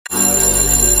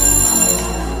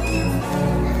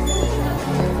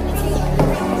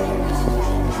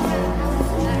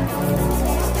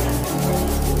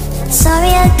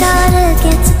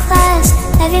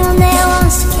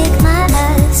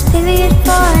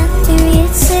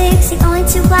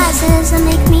glasses that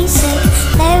make me sick.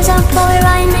 There's a boy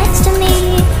right next to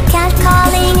me, cat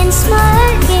calling and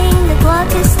smirking. The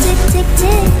clock is tick, tick,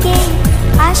 ticking.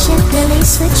 I should really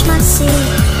switch my seat.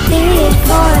 Period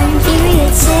 4 and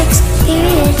period 6.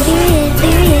 Period, period,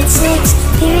 period 6.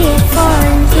 Period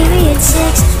 4 and period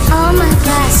 6. All my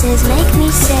classes make me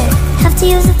sick. Have to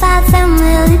use the bathroom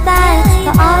really bad,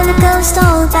 but all the girls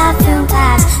stole the bathroom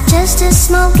pass just to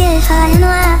smoke it high and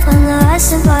laugh when the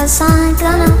rest of us aren't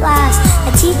gonna last.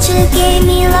 A teacher gave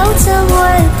me loads of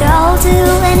work, they're all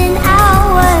due in an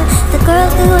hour. The girl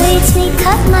who hates me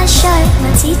cut my shirt,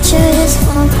 my teacher just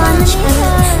won't punish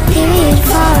her. Period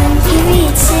 4 and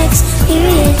period 6.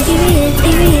 Period, period,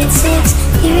 period 6.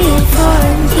 Period 4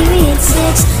 and period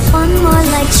 6. One more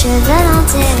lecture, then I'll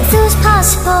dip. If it was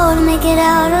possible to make it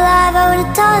out alive, I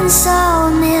would've done so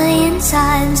a million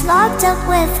times. Locked up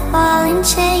with a ball and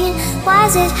chain, why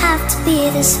does it have to be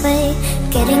this way?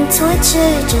 Getting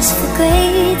tortured just for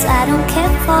grades, I don't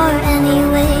care for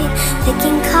anyway.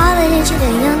 Picking college at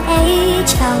a young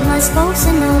age, how am I supposed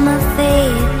to know my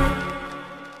fate?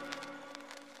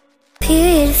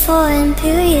 Period 4 and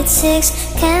period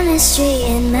 6. Chemistry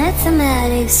and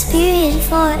mathematics. Period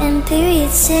 4 and period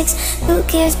 6. Who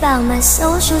cares about my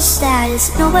social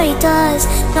status? Nobody does,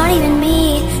 not even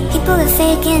me. People are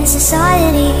fake in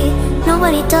society.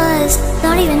 Nobody does,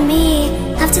 not even me.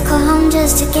 Have to go home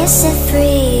just to get set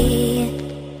free.